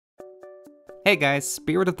Hey guys,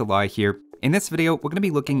 Spirit of the Law here. In this video, we're going to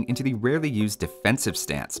be looking into the rarely used defensive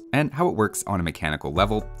stance and how it works on a mechanical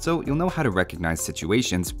level, so you'll know how to recognize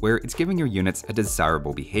situations where it's giving your units a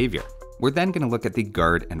desirable behavior. We're then going to look at the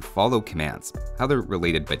guard and follow commands, how they're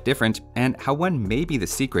related but different, and how one may be the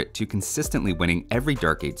secret to consistently winning every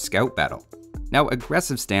Dark Age scout battle. Now,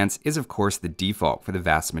 aggressive stance is of course the default for the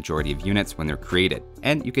vast majority of units when they're created,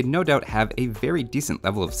 and you could no doubt have a very decent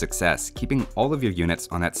level of success keeping all of your units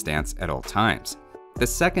on that stance at all times. The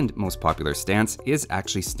second most popular stance is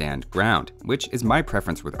actually stand ground, which is my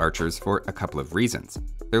preference with archers for a couple of reasons.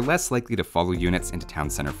 They're less likely to follow units into town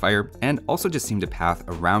center fire, and also just seem to path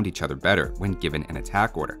around each other better when given an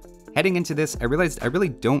attack order. Heading into this, I realized I really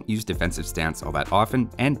don't use defensive stance all that often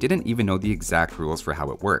and didn't even know the exact rules for how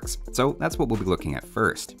it works, so that's what we'll be looking at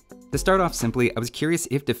first. To start off simply, I was curious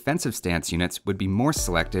if defensive stance units would be more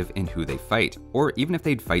selective in who they fight, or even if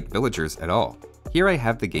they'd fight villagers at all. Here I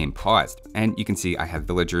have the game paused, and you can see I have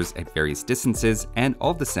villagers at various distances, and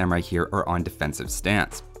all of the samurai here are on defensive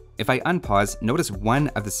stance. If I unpause, notice one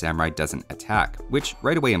of the samurai doesn't attack, which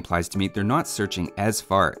right away implies to me they're not searching as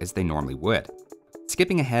far as they normally would.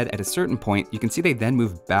 Skipping ahead at a certain point, you can see they then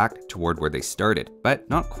move back toward where they started, but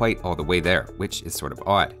not quite all the way there, which is sort of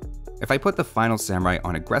odd. If I put the final samurai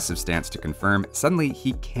on aggressive stance to confirm, suddenly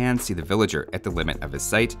he can see the villager at the limit of his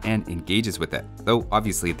sight and engages with it, though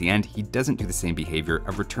obviously at the end he doesn't do the same behavior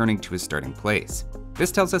of returning to his starting place.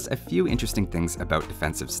 This tells us a few interesting things about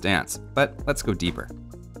defensive stance, but let's go deeper.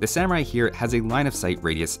 The samurai here has a line of sight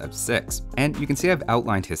radius of 6, and you can see I've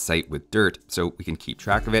outlined his sight with dirt so we can keep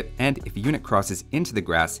track of it, and if a unit crosses into the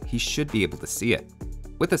grass, he should be able to see it.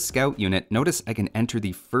 With a scout unit, notice I can enter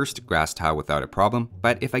the first grass tile without a problem,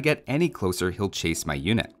 but if I get any closer, he'll chase my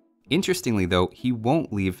unit. Interestingly though, he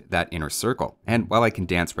won't leave that inner circle, and while I can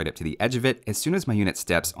dance right up to the edge of it, as soon as my unit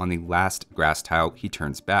steps on the last grass tile, he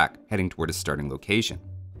turns back, heading toward his starting location.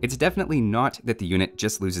 It's definitely not that the unit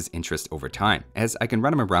just loses interest over time, as I can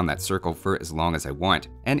run him around that circle for as long as I want,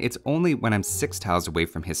 and it's only when I'm 6 tiles away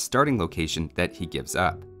from his starting location that he gives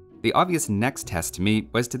up. The obvious next test to me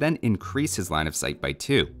was to then increase his line of sight by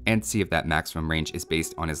 2, and see if that maximum range is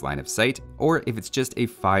based on his line of sight, or if it's just a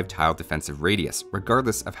 5-tile defensive radius,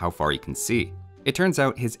 regardless of how far he can see. It turns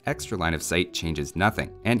out his extra line of sight changes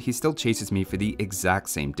nothing, and he still chases me for the exact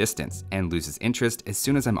same distance, and loses interest as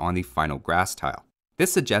soon as I'm on the final grass tile.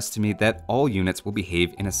 This suggests to me that all units will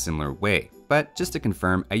behave in a similar way, but just to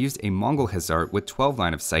confirm, I used a Mongol Hussar with 12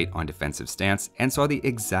 line of sight on defensive stance and saw the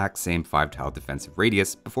exact same 5-tile defensive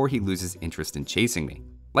radius before he loses interest in chasing me.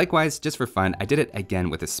 Likewise, just for fun, I did it again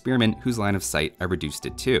with a spearman whose line of sight I reduced to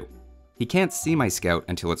 2. He can't see my scout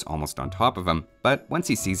until it's almost on top of him, but once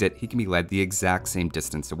he sees it, he can be led the exact same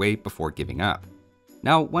distance away before giving up.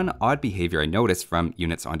 Now, one odd behavior I noticed from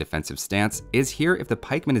units on defensive stance is here if the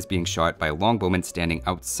pikeman is being shot by a longbowman standing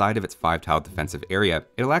outside of its 5-tile defensive area,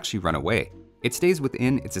 it'll actually run away. It stays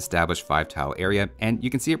within its established 5-tile area, and you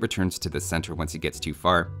can see it returns to the center once it gets too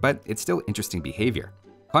far, but it's still interesting behavior.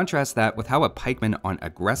 Contrast that with how a pikeman on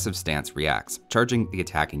aggressive stance reacts, charging the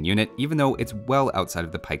attacking unit even though it's well outside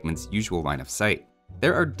of the pikeman's usual line of sight.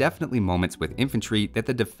 There are definitely moments with infantry that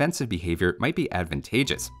the defensive behavior might be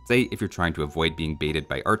advantageous, say if you're trying to avoid being baited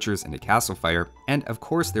by archers into castle fire, and of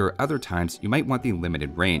course there are other times you might want the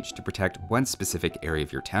limited range to protect one specific area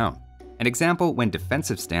of your town. An example when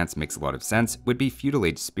defensive stance makes a lot of sense would be feudal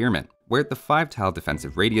age spearmen, where the 5-tile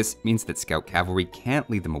defensive radius means that scout cavalry can't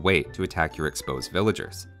lead them away to attack your exposed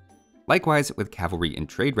villagers. Likewise, with cavalry in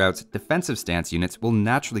trade routes, defensive stance units will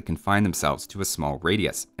naturally confine themselves to a small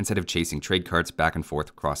radius, instead of chasing trade carts back and forth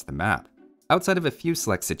across the map. Outside of a few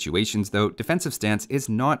select situations though, defensive stance is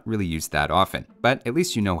not really used that often, but at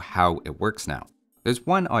least you know how it works now. There's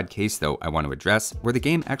one odd case though I want to address, where the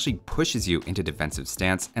game actually pushes you into defensive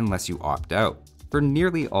stance unless you opt out. For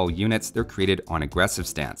nearly all units, they're created on aggressive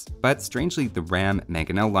stance, but strangely the ram,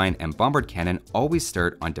 mangonel line, and bombard cannon always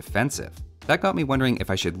start on defensive. That got me wondering if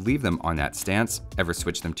I should leave them on that stance, ever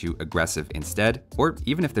switch them to aggressive instead, or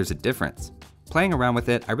even if there's a difference. Playing around with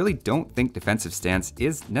it, I really don't think defensive stance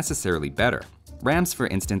is necessarily better. Rams, for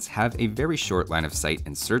instance, have a very short line of sight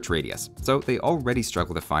and search radius, so they already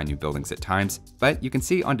struggle to find new buildings at times, but you can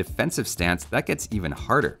see on defensive stance that gets even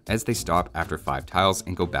harder as they stop after 5 tiles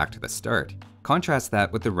and go back to the start. Contrast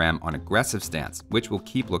that with the ram on aggressive stance, which will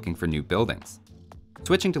keep looking for new buildings.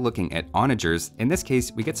 Switching to looking at onagers, in this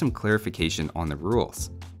case we get some clarification on the rules.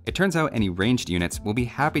 It turns out any ranged units will be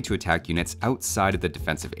happy to attack units outside of the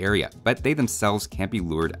defensive area, but they themselves can't be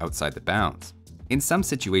lured outside the bounds. In some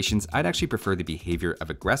situations, I'd actually prefer the behavior of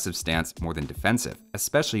aggressive stance more than defensive,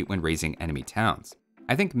 especially when raising enemy towns.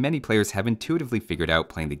 I think many players have intuitively figured out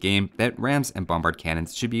playing the game that rams and bombard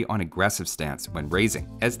cannons should be on aggressive stance when raising,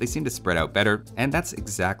 as they seem to spread out better, and that's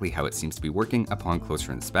exactly how it seems to be working upon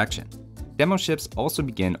closer inspection. Demo ships also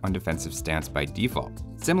begin on defensive stance by default.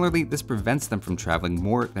 Similarly, this prevents them from traveling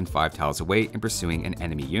more than 5 tiles away and pursuing an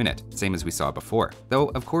enemy unit, same as we saw before. Though,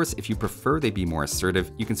 of course, if you prefer they be more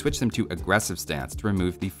assertive, you can switch them to aggressive stance to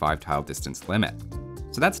remove the 5 tile distance limit.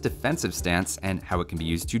 So that's defensive stance and how it can be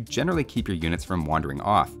used to generally keep your units from wandering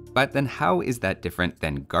off. But then how is that different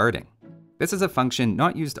than guarding? This is a function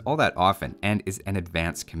not used all that often and is an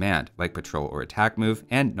advanced command, like patrol or attack move,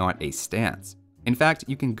 and not a stance. In fact,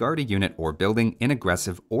 you can guard a unit or building in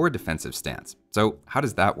aggressive or defensive stance. So how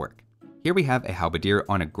does that work? Here we have a halberdier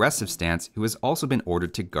on aggressive stance who has also been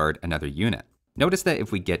ordered to guard another unit. Notice that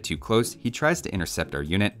if we get too close, he tries to intercept our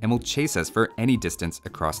unit and will chase us for any distance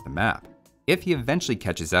across the map. If he eventually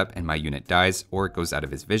catches up and my unit dies or goes out of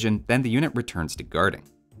his vision, then the unit returns to guarding.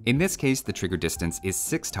 In this case, the trigger distance is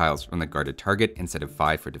 6 tiles from the guarded target instead of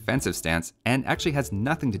 5 for defensive stance, and actually has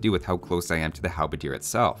nothing to do with how close I am to the halberdier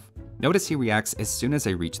itself. Notice he reacts as soon as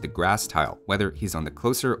I reach the grass tile, whether he's on the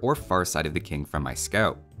closer or far side of the king from my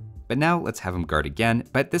scout. But now let's have him guard again,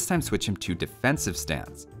 but this time switch him to defensive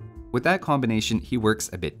stance. With that combination, he works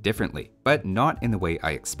a bit differently, but not in the way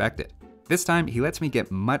I expected. This time, he lets me get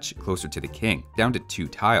much closer to the king, down to 2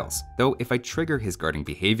 tiles, though if I trigger his guarding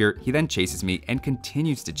behavior, he then chases me and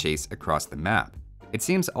continues to chase across the map. It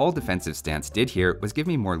seems all defensive stance did here was give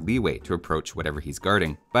me more leeway to approach whatever he's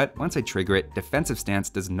guarding, but once I trigger it, defensive stance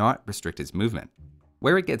does not restrict his movement.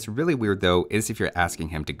 Where it gets really weird though is if you're asking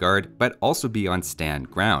him to guard, but also be on stand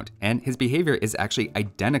ground, and his behavior is actually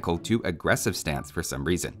identical to aggressive stance for some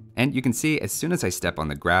reason. And you can see as soon as I step on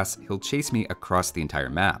the grass, he'll chase me across the entire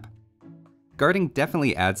map. Guarding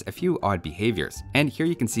definitely adds a few odd behaviors, and here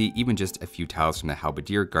you can see even just a few tiles from the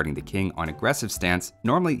halberdier guarding the king on aggressive stance,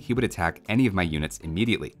 normally he would attack any of my units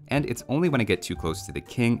immediately, and it's only when I get too close to the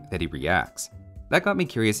king that he reacts. That got me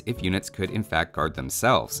curious if units could in fact guard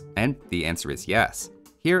themselves, and the answer is yes.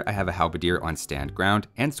 Here I have a halberdier on stand ground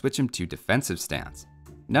and switch him to defensive stance.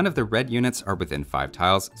 None of the red units are within 5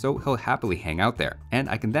 tiles, so he'll happily hang out there, and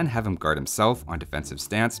I can then have him guard himself on defensive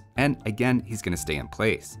stance, and again he's going to stay in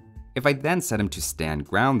place. If I then set him to stand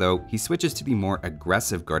ground though, he switches to be more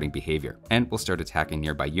aggressive guarding behavior, and will start attacking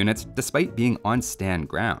nearby units despite being on stand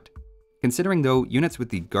ground. Considering though, units with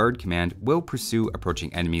the guard command will pursue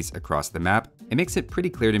approaching enemies across the map, it makes it pretty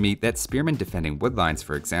clear to me that spearmen defending woodlines,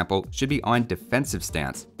 for example, should be on defensive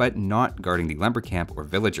stance, but not guarding the lumber camp or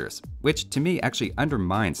villagers, which to me actually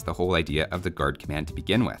undermines the whole idea of the guard command to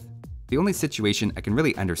begin with. The only situation I can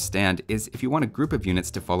really understand is if you want a group of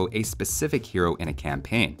units to follow a specific hero in a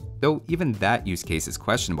campaign, though even that use case is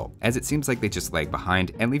questionable, as it seems like they just lag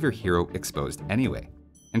behind and leave your hero exposed anyway.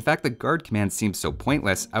 In fact, the guard command seems so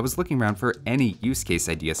pointless, I was looking around for any use case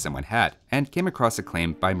idea someone had, and came across a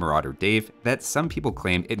claim by Marauder Dave that some people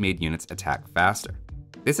claim it made units attack faster.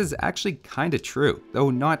 This is actually kinda true, though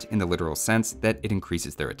not in the literal sense that it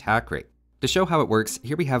increases their attack rate. To show how it works,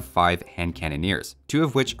 here we have 5 hand cannoneers, 2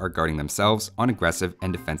 of which are guarding themselves on aggressive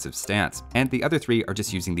and defensive stance, and the other 3 are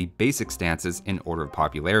just using the basic stances in order of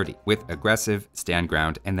popularity, with aggressive, stand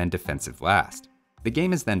ground, and then defensive last. The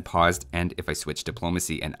game is then paused, and if I switch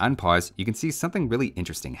diplomacy and unpause, you can see something really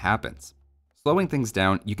interesting happens. Slowing things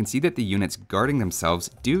down, you can see that the units guarding themselves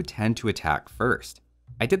do tend to attack first.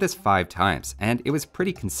 I did this 5 times, and it was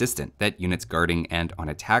pretty consistent that units guarding and on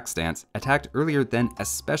attack stance attacked earlier than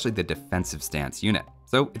especially the defensive stance unit,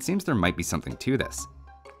 so it seems there might be something to this.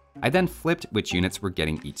 I then flipped which units were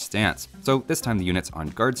getting each stance, so this time the units on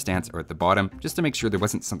guard stance are at the bottom just to make sure there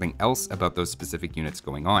wasn't something else about those specific units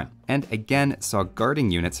going on, and again saw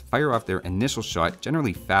guarding units fire off their initial shot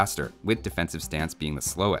generally faster, with defensive stance being the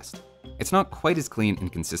slowest. It's not quite as clean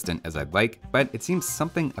and consistent as I'd like, but it seems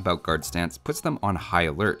something about guard stance puts them on high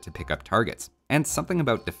alert to pick up targets, and something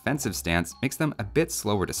about defensive stance makes them a bit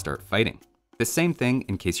slower to start fighting. The same thing,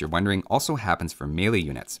 in case you're wondering, also happens for melee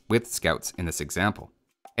units, with scouts in this example.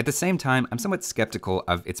 At the same time, I'm somewhat skeptical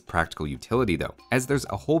of its practical utility though, as there's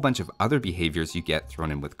a whole bunch of other behaviors you get thrown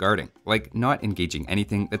in with guarding, like not engaging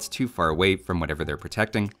anything that's too far away from whatever they're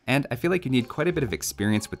protecting, and I feel like you need quite a bit of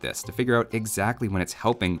experience with this to figure out exactly when it's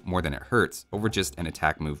helping more than it hurts over just an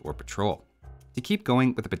attack move or patrol. To keep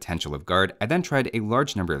going with the potential of guard, I then tried a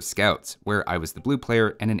large number of scouts, where I was the blue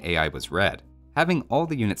player and an AI was red. Having all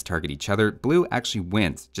the units target each other, blue actually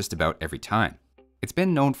wins just about every time. It's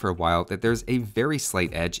been known for a while that there's a very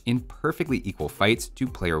slight edge in perfectly equal fights to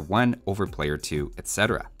player 1 over player 2,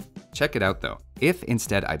 etc. Check it out though. If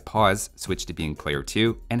instead I pause, switch to being player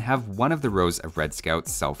 2, and have one of the rows of red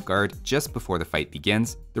scouts self-guard just before the fight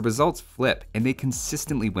begins, the results flip and they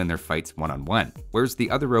consistently win their fights one-on-one, whereas the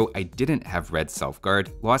other row I didn't have red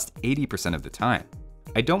self-guard lost 80% of the time.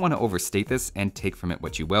 I don't want to overstate this and take from it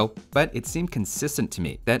what you will, but it seemed consistent to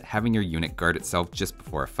me that having your unit guard itself just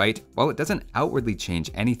before a fight, while it doesn't outwardly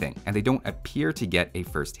change anything and they don't appear to get a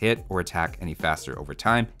first hit or attack any faster over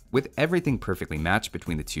time, with everything perfectly matched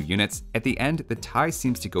between the two units, at the end the tie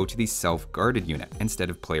seems to go to the self-guarded unit instead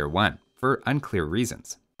of player 1, for unclear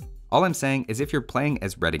reasons. All I'm saying is if you're playing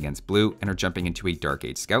as red against blue and are jumping into a Dark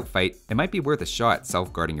Age scout fight, it might be worth a shot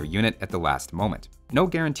self-guarding your unit at the last moment. No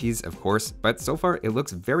guarantees, of course, but so far it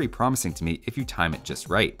looks very promising to me if you time it just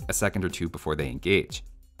right, a second or two before they engage.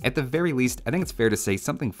 At the very least, I think it's fair to say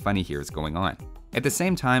something funny here is going on. At the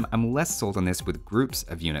same time, I'm less sold on this with groups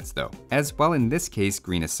of units though, as while in this case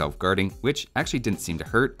green is self-guarding, which actually didn't seem to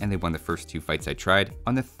hurt and they won the first 2 fights I tried,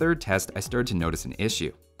 on the third test I started to notice an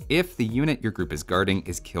issue. If the unit your group is guarding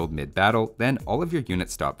is killed mid-battle, then all of your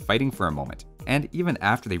units stop fighting for a moment. And even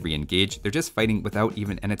after they re-engage, they're just fighting without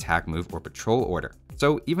even an attack move or patrol order.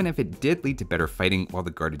 So even if it did lead to better fighting while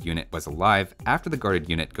the guarded unit was alive, after the guarded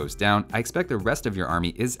unit goes down, I expect the rest of your army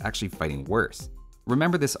is actually fighting worse.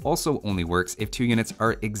 Remember, this also only works if 2 units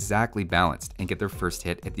are exactly balanced and get their first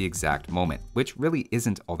hit at the exact moment, which really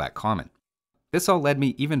isn't all that common. This all led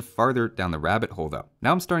me even farther down the rabbit hole though.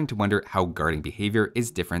 Now I'm starting to wonder how guarding behavior is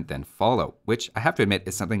different than follow, which I have to admit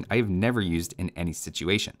is something I've never used in any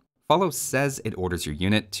situation. Follow says it orders your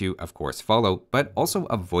unit to, of course, follow, but also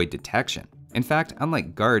avoid detection. In fact,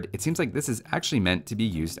 unlike guard, it seems like this is actually meant to be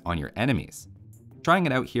used on your enemies. Trying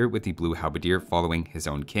it out here with the blue halberdier following his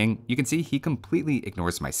own king, you can see he completely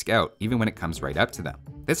ignores my scout, even when it comes right up to them.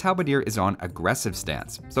 This halberdier is on aggressive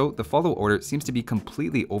stance, so the follow order seems to be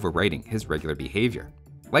completely overriding his regular behavior.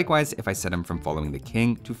 Likewise, if I set him from following the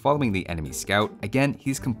king to following the enemy scout, again,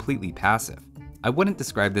 he's completely passive. I wouldn't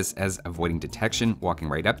describe this as avoiding detection walking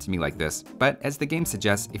right up to me like this, but as the game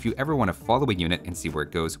suggests, if you ever want to follow a unit and see where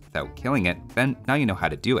it goes without killing it, then now you know how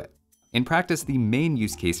to do it. In practice, the main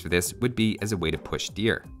use case for this would be as a way to push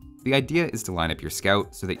deer. The idea is to line up your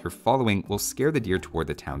scout so that your following will scare the deer toward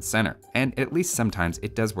the town center, and at least sometimes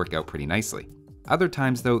it does work out pretty nicely. Other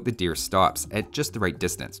times though, the deer stops at just the right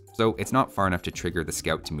distance, so it's not far enough to trigger the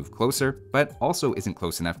scout to move closer, but also isn't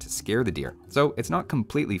close enough to scare the deer, so it's not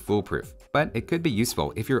completely foolproof, but it could be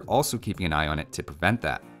useful if you're also keeping an eye on it to prevent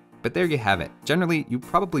that. But there you have it. Generally, you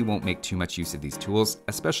probably won't make too much use of these tools,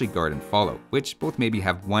 especially guard and follow, which both maybe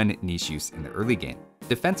have one niche use in the early game.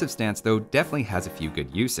 Defensive stance though definitely has a few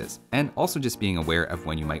good uses, and also just being aware of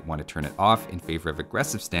when you might want to turn it off in favor of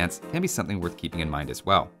aggressive stance can be something worth keeping in mind as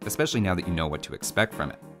well, especially now that you know what to expect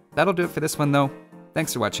from it. That'll do it for this one though.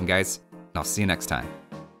 Thanks for watching guys, and I'll see you next time.